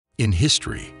In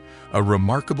history, a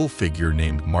remarkable figure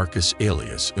named Marcus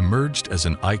Aurelius emerged as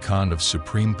an icon of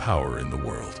supreme power in the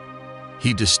world.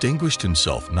 He distinguished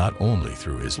himself not only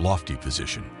through his lofty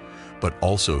position, but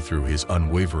also through his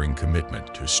unwavering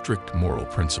commitment to strict moral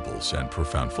principles and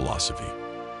profound philosophy.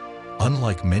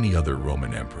 Unlike many other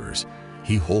Roman emperors,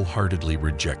 he wholeheartedly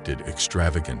rejected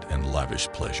extravagant and lavish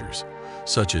pleasures,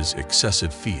 such as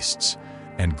excessive feasts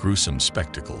and gruesome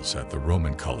spectacles at the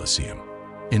Roman Colosseum.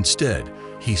 Instead,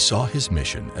 he saw his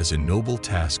mission as a noble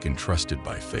task entrusted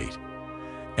by fate.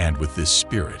 And with this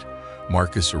spirit,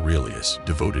 Marcus Aurelius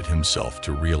devoted himself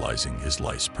to realizing his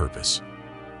life's purpose.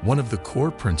 One of the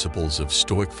core principles of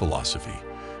Stoic philosophy,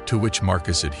 to which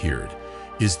Marcus adhered,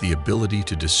 is the ability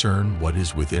to discern what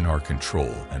is within our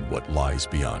control and what lies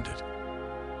beyond it.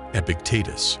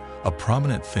 Epictetus, a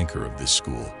prominent thinker of this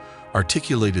school,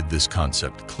 articulated this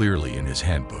concept clearly in his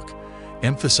handbook,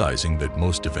 emphasizing that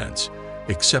most events,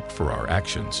 except for our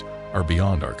actions, are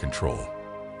beyond our control.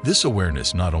 This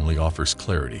awareness not only offers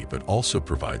clarity but also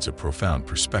provides a profound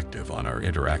perspective on our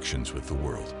interactions with the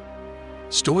world.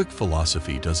 Stoic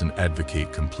philosophy doesn't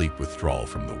advocate complete withdrawal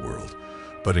from the world,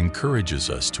 but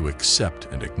encourages us to accept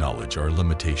and acknowledge our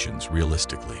limitations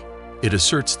realistically. It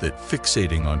asserts that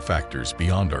fixating on factors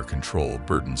beyond our control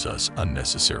burdens us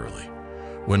unnecessarily.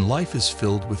 When life is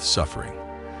filled with suffering,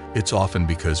 it's often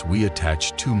because we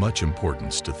attach too much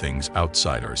importance to things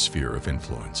outside our sphere of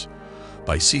influence.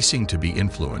 By ceasing to be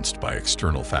influenced by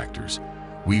external factors,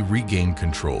 we regain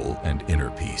control and inner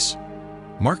peace.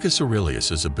 Marcus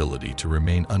Aurelius's ability to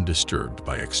remain undisturbed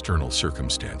by external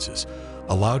circumstances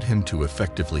allowed him to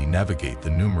effectively navigate the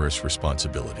numerous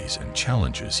responsibilities and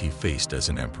challenges he faced as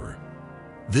an emperor.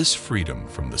 This freedom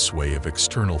from the sway of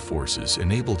external forces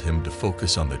enabled him to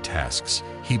focus on the tasks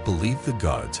he believed the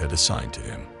gods had assigned to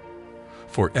him.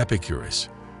 For Epictetus,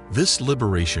 this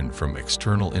liberation from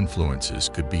external influences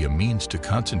could be a means to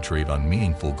concentrate on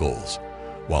meaningful goals,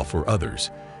 while for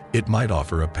others, it might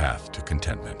offer a path to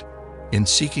contentment. In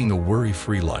seeking a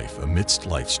worry-free life amidst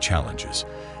life's challenges,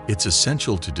 it's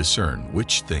essential to discern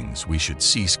which things we should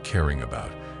cease caring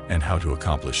about and how to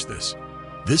accomplish this.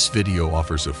 This video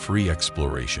offers a free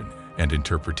exploration and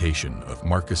interpretation of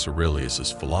Marcus Aurelius's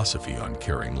philosophy on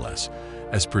caring less,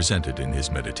 as presented in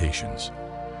his Meditations.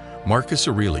 Marcus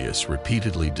Aurelius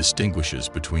repeatedly distinguishes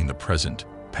between the present,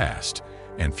 past,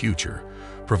 and future,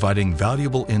 providing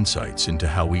valuable insights into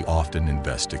how we often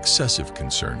invest excessive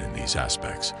concern in these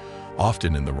aspects,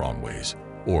 often in the wrong ways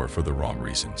or for the wrong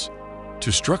reasons.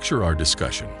 To structure our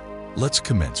discussion, let's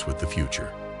commence with the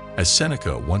future. As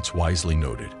Seneca once wisely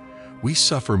noted, we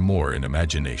suffer more in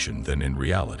imagination than in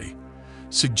reality,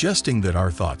 suggesting that our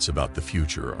thoughts about the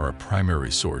future are a primary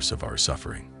source of our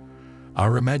suffering.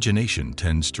 Our imagination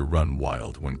tends to run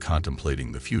wild when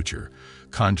contemplating the future,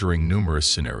 conjuring numerous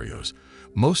scenarios,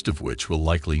 most of which will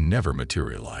likely never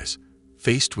materialize.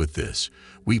 Faced with this,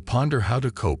 we ponder how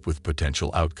to cope with potential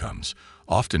outcomes,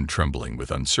 often trembling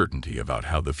with uncertainty about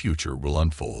how the future will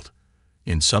unfold.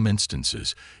 In some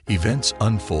instances, events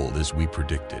unfold as we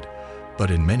predicted,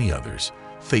 but in many others,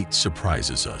 fate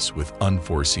surprises us with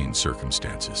unforeseen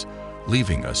circumstances,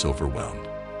 leaving us overwhelmed.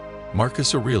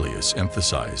 Marcus Aurelius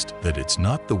emphasized that it's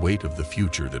not the weight of the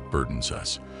future that burdens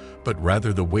us, but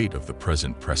rather the weight of the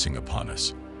present pressing upon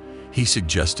us. He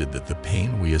suggested that the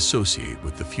pain we associate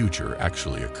with the future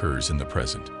actually occurs in the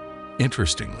present.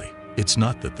 Interestingly, it's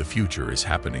not that the future is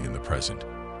happening in the present.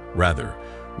 Rather,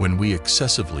 when we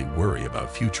excessively worry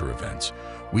about future events,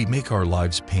 we make our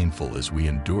lives painful as we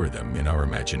endure them in our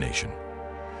imagination.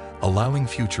 Allowing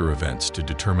future events to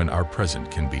determine our present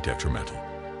can be detrimental.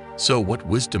 So what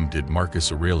wisdom did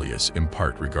Marcus Aurelius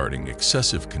impart regarding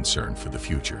excessive concern for the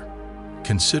future?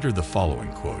 Consider the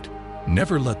following quote: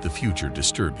 "Never let the future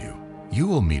disturb you. You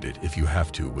will meet it if you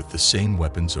have to with the same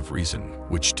weapons of reason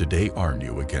which today arm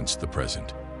you against the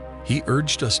present." He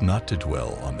urged us not to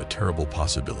dwell on the terrible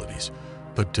possibilities,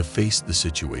 but to face the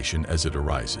situation as it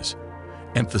arises,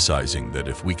 emphasizing that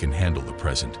if we can handle the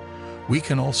present, we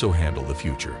can also handle the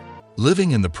future.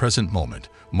 Living in the present moment,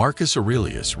 Marcus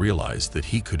Aurelius realized that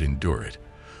he could endure it,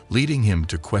 leading him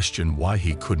to question why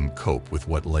he couldn't cope with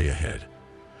what lay ahead.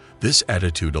 This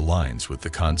attitude aligns with the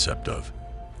concept of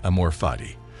amor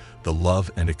fati, the love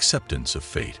and acceptance of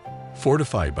fate,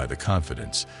 fortified by the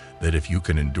confidence that if you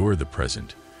can endure the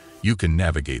present, you can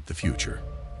navigate the future.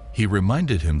 He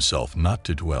reminded himself not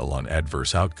to dwell on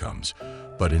adverse outcomes,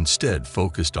 but instead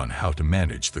focused on how to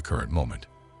manage the current moment.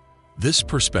 This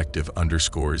perspective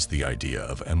underscores the idea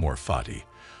of amor fati,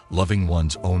 loving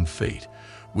one's own fate,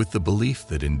 with the belief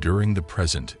that enduring the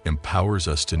present empowers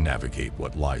us to navigate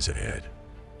what lies ahead.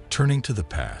 Turning to the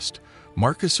past,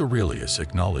 Marcus Aurelius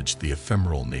acknowledged the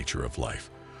ephemeral nature of life,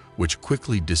 which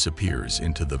quickly disappears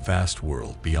into the vast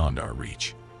world beyond our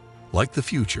reach. Like the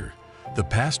future, the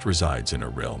past resides in a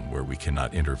realm where we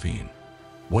cannot intervene.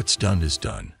 What's done is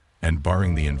done, and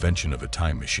barring the invention of a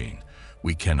time machine,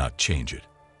 we cannot change it.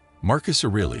 Marcus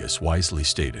Aurelius wisely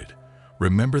stated,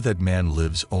 "Remember that man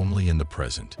lives only in the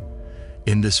present.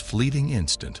 In this fleeting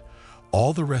instant,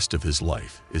 all the rest of his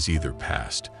life is either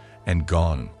past and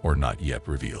gone or not yet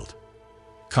revealed."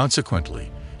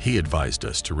 Consequently, he advised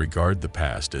us to regard the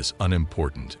past as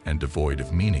unimportant and devoid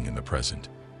of meaning in the present.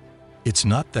 It's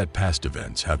not that past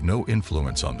events have no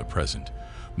influence on the present,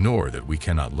 nor that we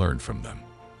cannot learn from them.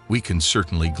 We can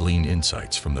certainly glean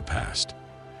insights from the past.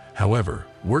 However,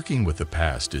 working with the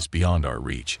past is beyond our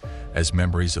reach, as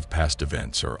memories of past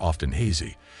events are often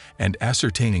hazy, and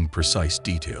ascertaining precise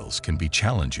details can be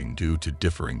challenging due to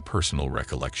differing personal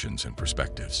recollections and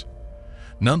perspectives.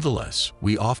 Nonetheless,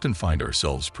 we often find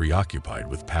ourselves preoccupied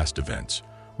with past events,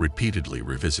 repeatedly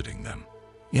revisiting them.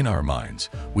 In our minds,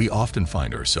 we often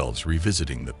find ourselves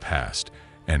revisiting the past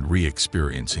and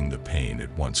re-experiencing the pain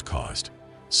it once caused.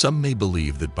 Some may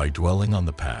believe that by dwelling on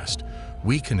the past,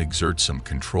 we can exert some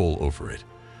control over it,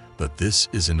 but this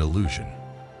is an illusion.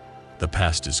 The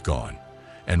past is gone,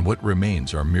 and what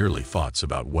remains are merely thoughts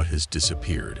about what has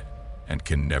disappeared and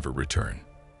can never return.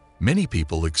 Many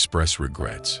people express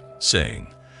regrets,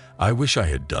 saying, "I wish I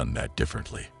had done that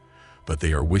differently," but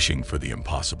they are wishing for the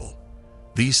impossible.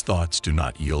 These thoughts do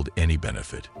not yield any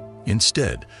benefit.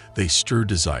 Instead, they stir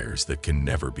desires that can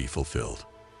never be fulfilled.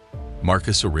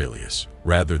 Marcus Aurelius,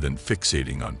 rather than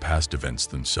fixating on past events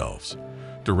themselves,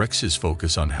 directs his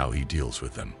focus on how he deals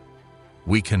with them.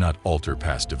 We cannot alter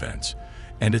past events,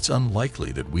 and it's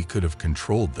unlikely that we could have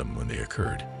controlled them when they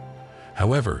occurred.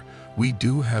 However, we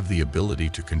do have the ability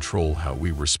to control how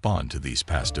we respond to these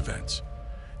past events.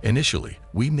 Initially,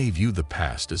 we may view the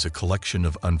past as a collection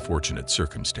of unfortunate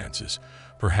circumstances,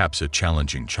 perhaps a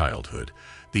challenging childhood,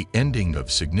 the ending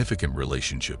of significant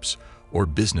relationships, or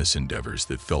business endeavors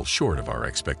that fell short of our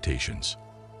expectations.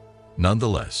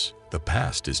 Nonetheless, the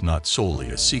past is not solely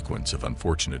a sequence of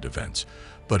unfortunate events,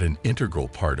 but an integral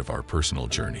part of our personal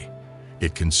journey.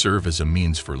 It can serve as a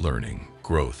means for learning,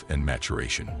 growth, and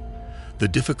maturation. The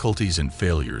difficulties and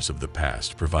failures of the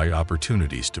past provide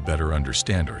opportunities to better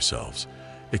understand ourselves,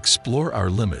 explore our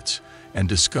limits, and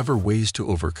discover ways to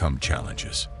overcome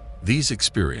challenges. These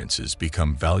experiences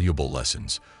become valuable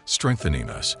lessons, strengthening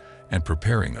us and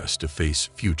preparing us to face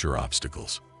future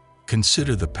obstacles.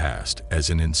 Consider the past as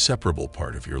an inseparable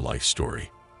part of your life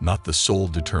story, not the sole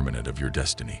determinant of your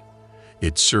destiny.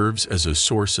 It serves as a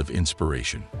source of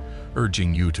inspiration,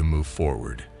 urging you to move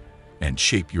forward and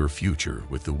shape your future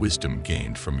with the wisdom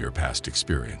gained from your past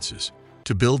experiences.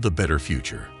 To build a better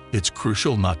future, it's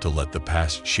crucial not to let the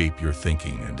past shape your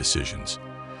thinking and decisions.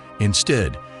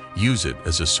 Instead, use it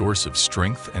as a source of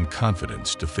strength and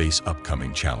confidence to face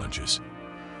upcoming challenges.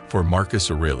 For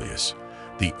Marcus Aurelius,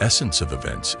 the essence of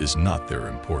events is not their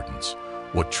importance.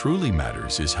 What truly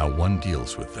matters is how one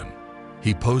deals with them.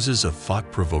 He poses a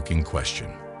thought-provoking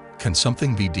question. Can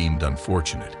something be deemed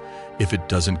unfortunate if it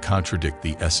doesn't contradict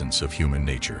the essence of human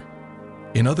nature?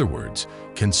 In other words,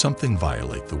 can something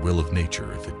violate the will of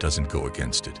nature if it doesn't go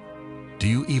against it? Do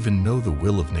you even know the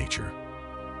will of nature?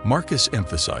 Marcus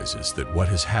emphasizes that what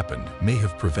has happened may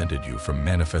have prevented you from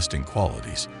manifesting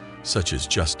qualities such as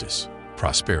justice,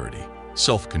 prosperity,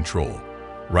 self-control,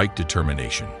 right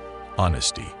determination,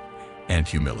 honesty, and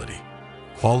humility,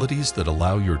 qualities that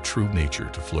allow your true nature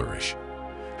to flourish.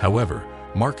 However,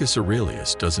 Marcus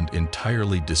Aurelius doesn't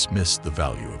entirely dismiss the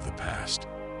value of the past.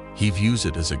 He views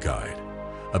it as a guide,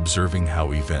 observing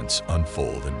how events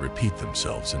unfold and repeat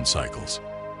themselves in cycles.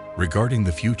 Regarding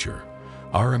the future,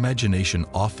 our imagination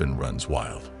often runs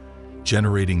wild,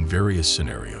 generating various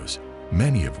scenarios,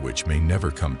 many of which may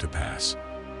never come to pass.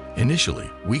 Initially,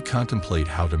 we contemplate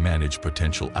how to manage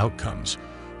potential outcomes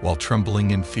while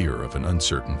trembling in fear of an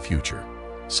uncertain future.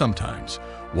 Sometimes,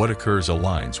 what occurs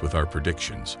aligns with our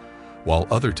predictions, while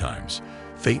other times,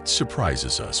 fate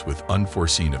surprises us with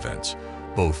unforeseen events,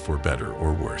 both for better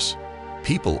or worse.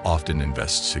 People often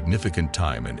invest significant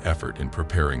time and effort in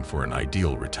preparing for an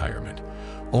ideal retirement,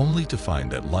 only to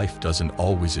find that life doesn't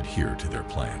always adhere to their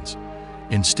plans.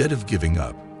 Instead of giving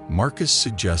up, Marcus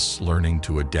suggests learning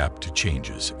to adapt to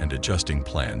changes and adjusting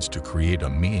plans to create a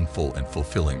meaningful and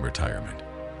fulfilling retirement.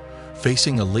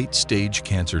 Facing a late-stage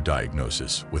cancer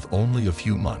diagnosis with only a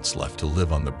few months left to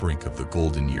live on the brink of the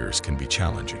golden years can be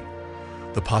challenging.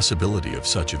 The possibility of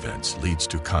such events leads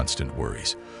to constant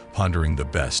worries, pondering the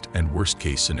best and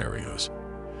worst-case scenarios.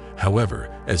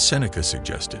 However, as Seneca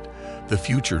suggested, the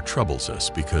future troubles us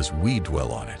because we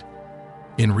dwell on it.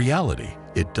 In reality,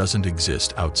 it doesn't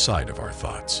exist outside of our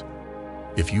thoughts.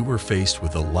 If you were faced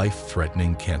with a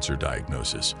life-threatening cancer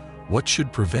diagnosis, what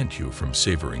should prevent you from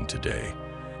savoring today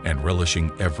and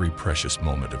relishing every precious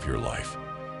moment of your life?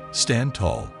 Stand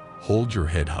tall, hold your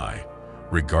head high,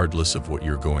 regardless of what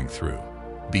you're going through,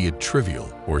 be it trivial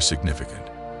or significant.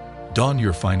 Don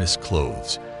your finest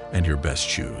clothes and your best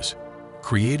shoes,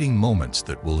 creating moments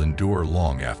that will endure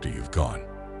long after you've gone.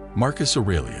 Marcus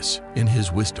Aurelius, in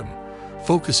his wisdom,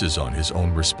 focuses on his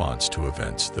own response to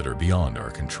events that are beyond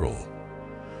our control.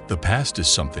 The past is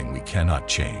something we cannot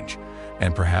change,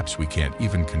 and perhaps we can't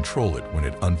even control it when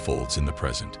it unfolds in the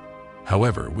present.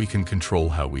 However, we can control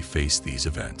how we face these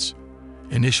events.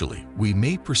 Initially, we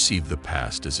may perceive the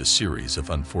past as a series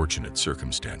of unfortunate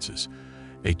circumstances,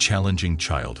 a challenging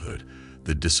childhood,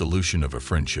 the dissolution of a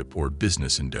friendship or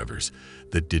business endeavors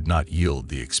that did not yield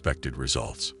the expected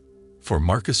results. For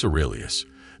Marcus Aurelius,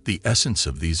 the essence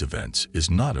of these events is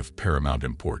not of paramount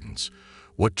importance.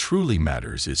 What truly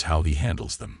matters is how he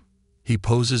handles them. He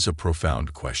poses a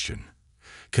profound question.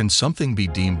 Can something be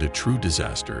deemed a true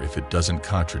disaster if it doesn't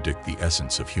contradict the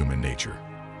essence of human nature?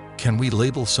 Can we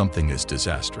label something as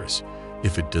disastrous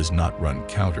if it does not run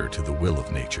counter to the will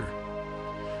of nature?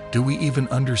 Do we even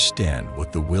understand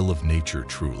what the will of nature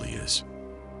truly is?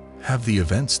 Have the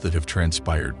events that have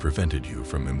transpired prevented you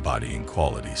from embodying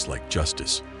qualities like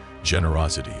justice,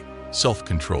 generosity,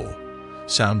 self-control,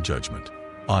 sound judgment,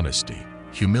 honesty,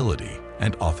 humility,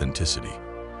 and authenticity?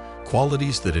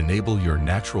 Qualities that enable your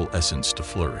natural essence to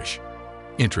flourish.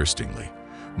 Interestingly,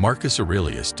 Marcus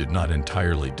Aurelius did not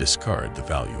entirely discard the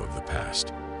value of the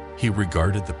past. He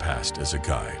regarded the past as a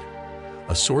guide,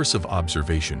 a source of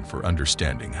observation for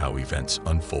understanding how events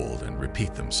unfold and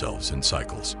repeat themselves in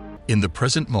cycles. In the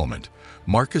present moment,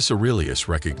 Marcus Aurelius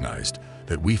recognized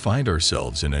that we find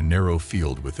ourselves in a narrow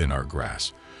field within our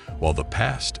grasp, while the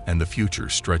past and the future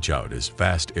stretch out as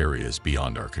vast areas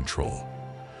beyond our control.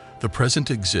 The present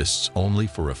exists only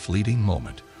for a fleeting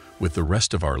moment, with the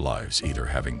rest of our lives either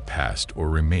having passed or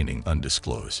remaining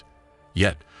undisclosed.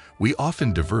 Yet, we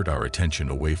often divert our attention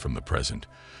away from the present,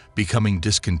 becoming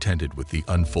discontented with the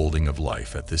unfolding of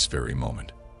life at this very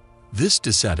moment. This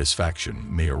dissatisfaction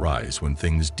may arise when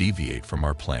things deviate from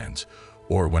our plans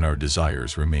or when our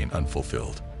desires remain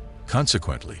unfulfilled.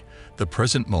 Consequently, the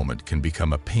present moment can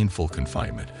become a painful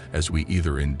confinement as we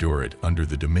either endure it under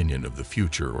the dominion of the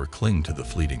future or cling to the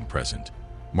fleeting present.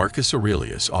 Marcus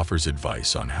Aurelius offers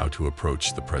advice on how to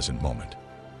approach the present moment.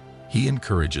 He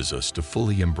encourages us to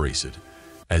fully embrace it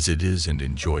as it is and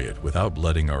enjoy it without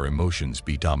letting our emotions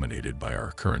be dominated by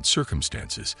our current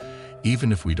circumstances,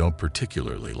 even if we don't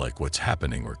particularly like what's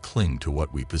happening or cling to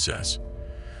what we possess.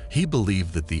 He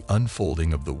believed that the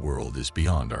unfolding of the world is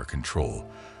beyond our control,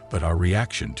 but our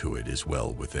reaction to it is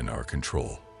well within our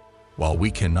control. While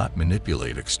we cannot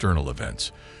manipulate external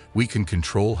events, we can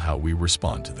control how we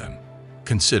respond to them.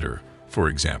 Consider, for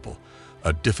example,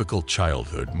 a difficult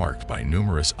childhood marked by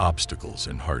numerous obstacles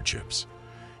and hardships.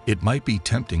 It might be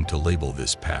tempting to label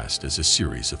this past as a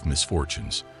series of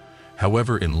misfortunes.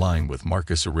 However, in line with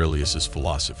Marcus Aurelius's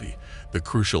philosophy, the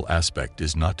crucial aspect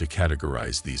is not to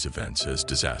categorize these events as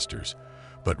disasters,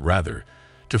 but rather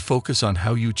to focus on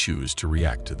how you choose to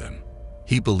react to them.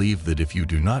 He believed that if you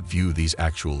do not view these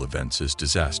actual events as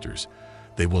disasters,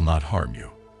 they will not harm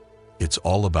you. It's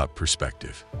all about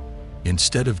perspective.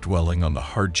 Instead of dwelling on the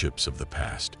hardships of the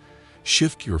past,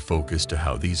 shift your focus to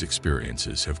how these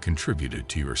experiences have contributed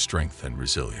to your strength and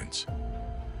resilience.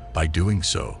 By doing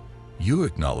so, you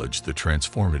acknowledge the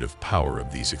transformative power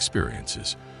of these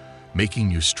experiences,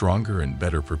 making you stronger and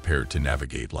better prepared to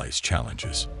navigate life's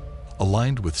challenges.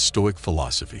 Aligned with Stoic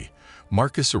philosophy,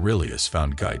 Marcus Aurelius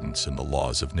found guidance in the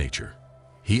laws of nature.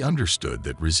 He understood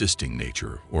that resisting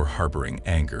nature or harboring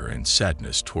anger and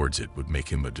sadness towards it would make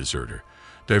him a deserter,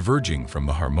 diverging from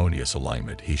the harmonious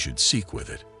alignment he should seek with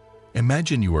it.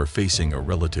 Imagine you are facing a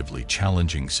relatively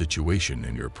challenging situation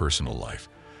in your personal life,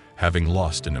 having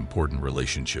lost an important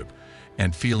relationship,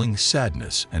 and feeling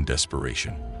sadness and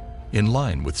desperation. In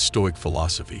line with Stoic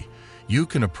philosophy, you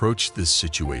can approach this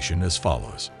situation as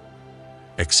follows.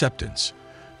 Acceptance.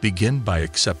 Begin by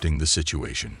accepting the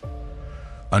situation.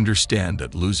 Understand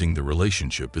that losing the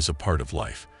relationship is a part of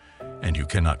life, and you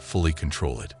cannot fully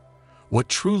control it. What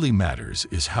truly matters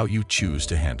is how you choose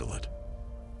to handle it.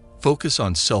 Focus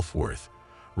on self-worth,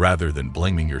 rather than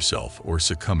blaming yourself or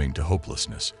succumbing to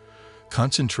hopelessness.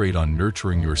 Concentrate on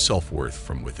nurturing your self-worth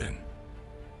from within.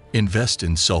 Invest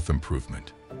in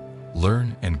self-improvement.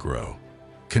 Learn and grow.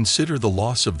 Consider the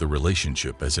loss of the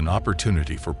relationship as an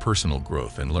opportunity for personal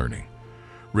growth and learning.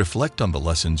 Reflect on the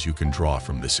lessons you can draw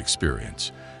from this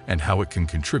experience and how it can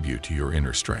contribute to your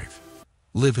inner strength.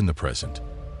 Live in the present.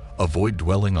 Avoid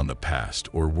dwelling on the past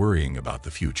or worrying about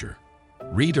the future.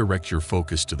 Redirect your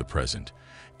focus to the present,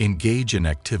 engage in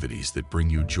activities that bring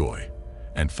you joy,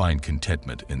 and find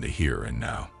contentment in the here and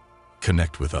now.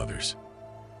 Connect with others.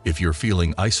 If you're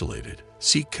feeling isolated,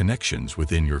 seek connections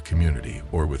within your community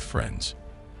or with friends.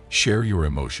 Share your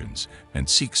emotions and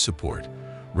seek support,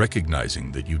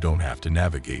 recognizing that you don't have to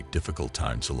navigate difficult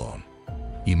times alone.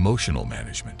 Emotional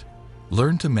management.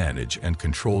 Learn to manage and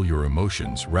control your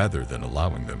emotions rather than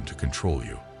allowing them to control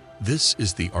you. This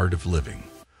is the art of living,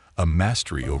 a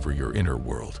mastery over your inner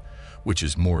world, which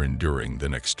is more enduring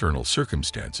than external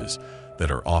circumstances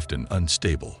that are often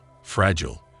unstable,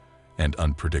 fragile, and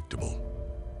unpredictable.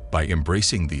 By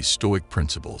embracing these Stoic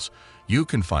principles, you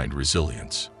can find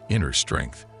resilience, inner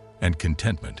strength, and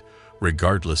contentment,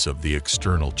 regardless of the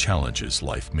external challenges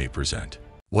life may present.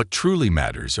 What truly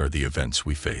matters are the events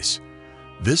we face.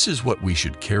 This is what we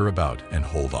should care about and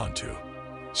hold on to.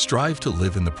 Strive to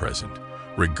live in the present,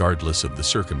 regardless of the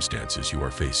circumstances you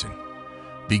are facing.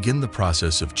 Begin the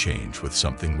process of change with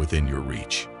something within your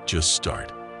reach. Just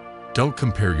start. Don't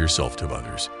compare yourself to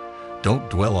others. Don't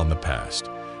dwell on the past,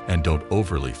 and don't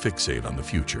overly fixate on the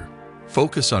future.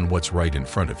 Focus on what's right in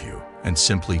front of you and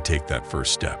simply take that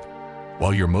first step.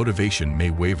 While your motivation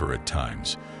may waver at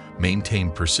times, maintain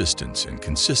persistence and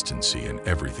consistency in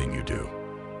everything you do.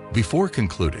 Before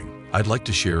concluding, I'd like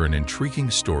to share an intriguing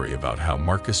story about how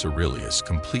Marcus Aurelius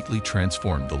completely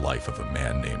transformed the life of a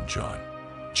man named John.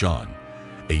 John,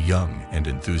 a young and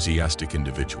enthusiastic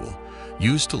individual,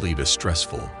 used to lead a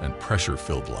stressful and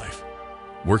pressure-filled life.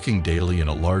 Working daily in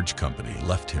a large company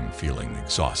left him feeling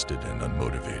exhausted and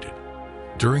unmotivated.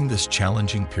 During this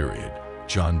challenging period,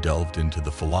 John delved into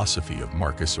the philosophy of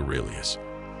Marcus Aurelius,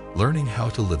 learning how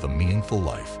to live a meaningful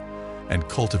life and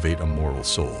cultivate a moral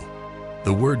soul.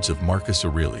 The words of Marcus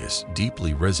Aurelius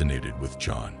deeply resonated with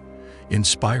John,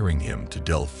 inspiring him to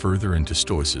delve further into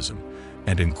Stoicism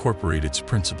and incorporate its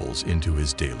principles into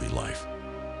his daily life.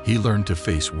 He learned to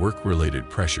face work-related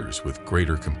pressures with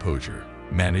greater composure,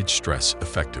 manage stress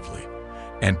effectively,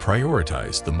 and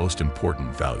prioritize the most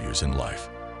important values in life.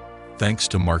 Thanks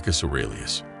to Marcus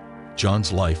Aurelius,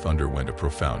 John's life underwent a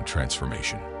profound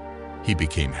transformation. He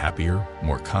became happier,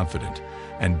 more confident,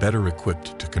 and better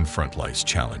equipped to confront life's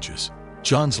challenges.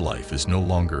 John's life is no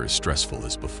longer as stressful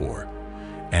as before,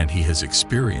 and he has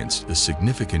experienced a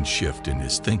significant shift in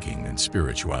his thinking and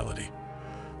spirituality.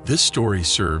 This story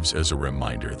serves as a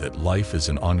reminder that life is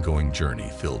an ongoing journey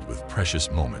filled with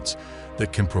precious moments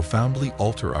that can profoundly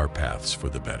alter our paths for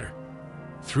the better.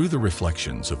 Through the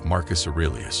reflections of Marcus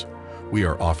Aurelius, we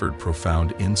are offered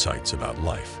profound insights about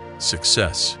life,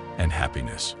 success, and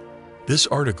happiness. This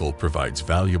article provides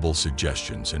valuable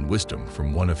suggestions and wisdom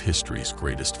from one of history's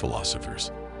greatest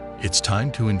philosophers. It's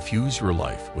time to infuse your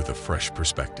life with a fresh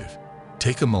perspective.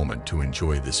 Take a moment to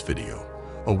enjoy this video,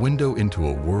 a window into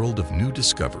a world of new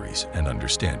discoveries and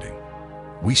understanding.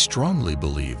 We strongly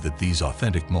believe that these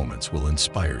authentic moments will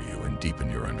inspire you and deepen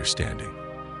your understanding.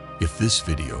 If this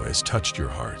video has touched your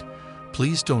heart,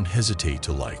 please don't hesitate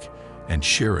to like and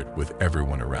share it with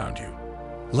everyone around you.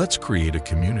 Let's create a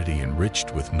community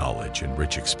enriched with knowledge and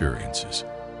rich experiences.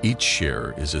 Each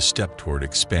share is a step toward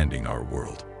expanding our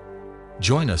world.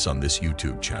 Join us on this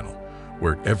YouTube channel,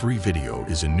 where every video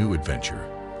is a new adventure,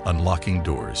 unlocking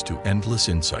doors to endless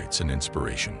insights and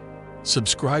inspiration.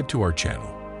 Subscribe to our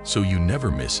channel so you never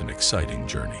miss an exciting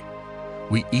journey.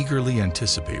 We eagerly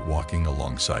anticipate walking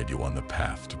alongside you on the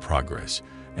path to progress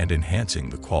and enhancing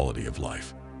the quality of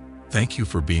life. Thank you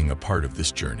for being a part of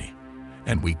this journey,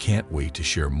 and we can't wait to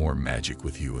share more magic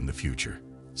with you in the future.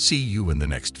 See you in the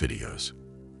next videos.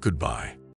 Goodbye.